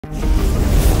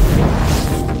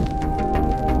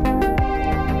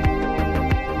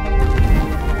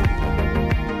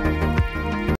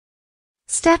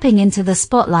Stepping into the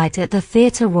spotlight at the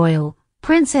Theatre Royal,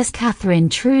 Princess Catherine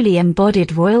truly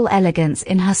embodied royal elegance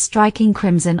in her striking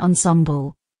crimson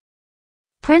ensemble.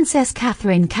 Princess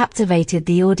Catherine captivated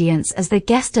the audience as the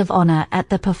guest of honor at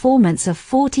the performance of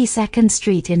 42nd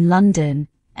Street in London,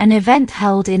 an event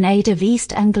held in aid of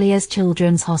East Anglia's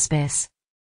Children's Hospice.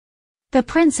 The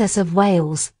Princess of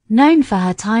Wales, known for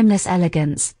her timeless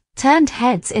elegance, turned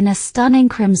heads in a stunning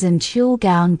crimson tulle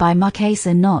gown by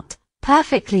Marchesa Knott,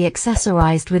 perfectly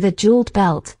accessorized with a jeweled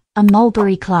belt, a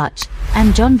mulberry clutch,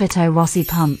 and John Vito Rossi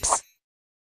pumps.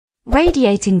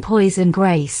 Radiating poise and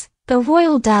grace, the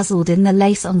royal dazzled in the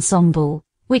lace ensemble,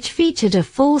 which featured a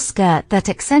full skirt that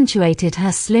accentuated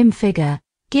her slim figure,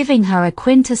 giving her a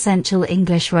quintessential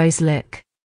English rose look.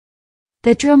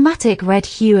 The dramatic red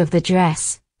hue of the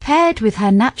dress, paired with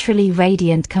her naturally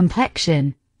radiant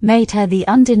complexion, made her the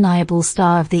undeniable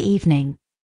star of the evening.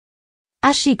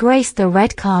 As she graced the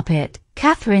red carpet,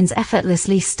 Catherine's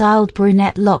effortlessly styled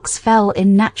brunette locks fell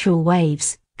in natural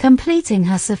waves, completing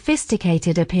her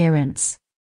sophisticated appearance.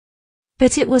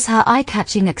 But it was her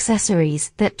eye-catching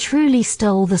accessories that truly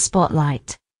stole the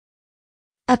spotlight.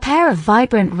 A pair of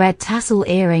vibrant red tassel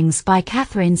earrings by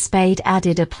Catherine Spade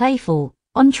added a playful,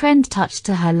 on-trend touch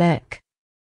to her look.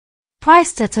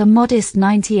 Priced at a modest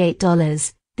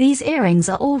 $98, these earrings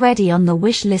are already on the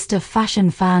wish list of fashion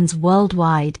fans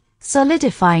worldwide,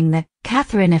 solidifying the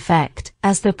Catherine effect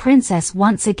as the princess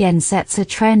once again sets a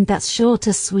trend that's sure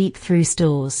to sweep through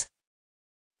stores.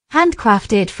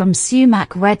 Handcrafted from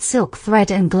sumac red silk thread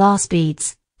and glass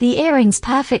beads, the earrings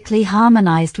perfectly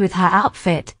harmonized with her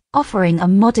outfit, offering a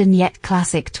modern yet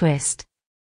classic twist.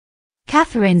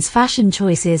 Catherine's fashion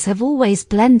choices have always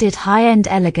blended high-end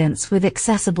elegance with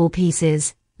accessible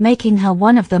pieces, making her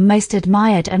one of the most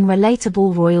admired and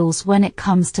relatable royals when it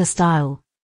comes to style.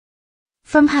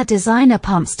 From her designer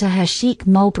pumps to her chic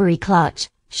mulberry clutch,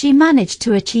 she managed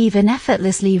to achieve an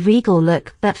effortlessly regal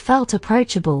look that felt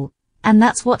approachable, and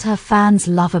that's what her fans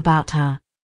love about her.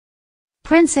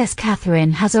 Princess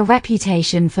Catherine has a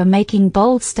reputation for making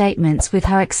bold statements with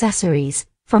her accessories,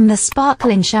 from the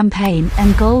sparkling champagne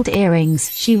and gold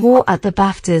earrings she wore at the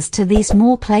BAFTAs to these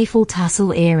more playful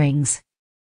tassel earrings.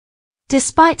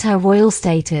 Despite her royal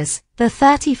status, the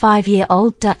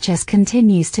 35-year-old Duchess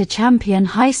continues to champion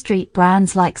high street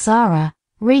brands like Zara,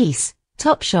 Reiss,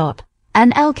 Topshop,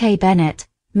 and LK Bennett,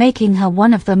 making her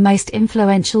one of the most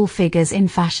influential figures in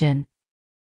fashion.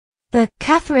 The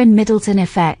Catherine Middleton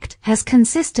effect has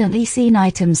consistently seen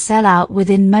items sell out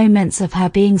within moments of her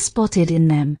being spotted in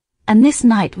them, and this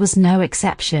night was no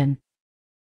exception.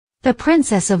 The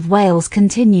Princess of Wales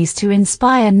continues to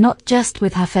inspire not just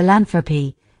with her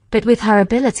philanthropy, but with her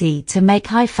ability to make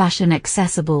high fashion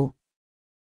accessible.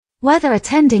 Whether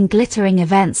attending glittering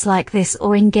events like this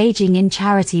or engaging in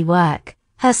charity work,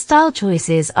 her style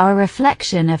choices are a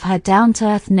reflection of her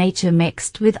down-to-earth nature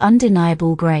mixed with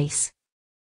undeniable grace.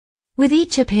 With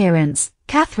each appearance,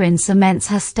 Catherine cements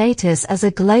her status as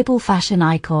a global fashion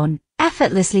icon,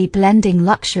 effortlessly blending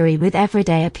luxury with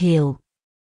everyday appeal.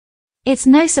 It's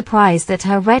no surprise that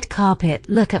her red carpet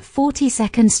look at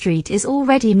 42nd Street is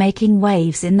already making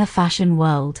waves in the fashion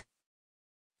world.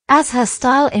 As her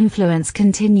style influence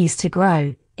continues to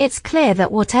grow, it's clear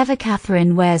that whatever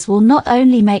Catherine wears will not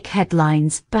only make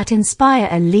headlines but inspire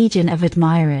a legion of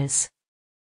admirers.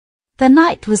 The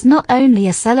night was not only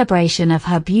a celebration of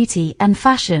her beauty and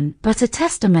fashion but a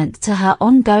testament to her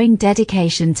ongoing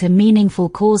dedication to meaningful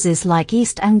causes like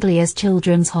East Anglia's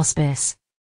Children's Hospice.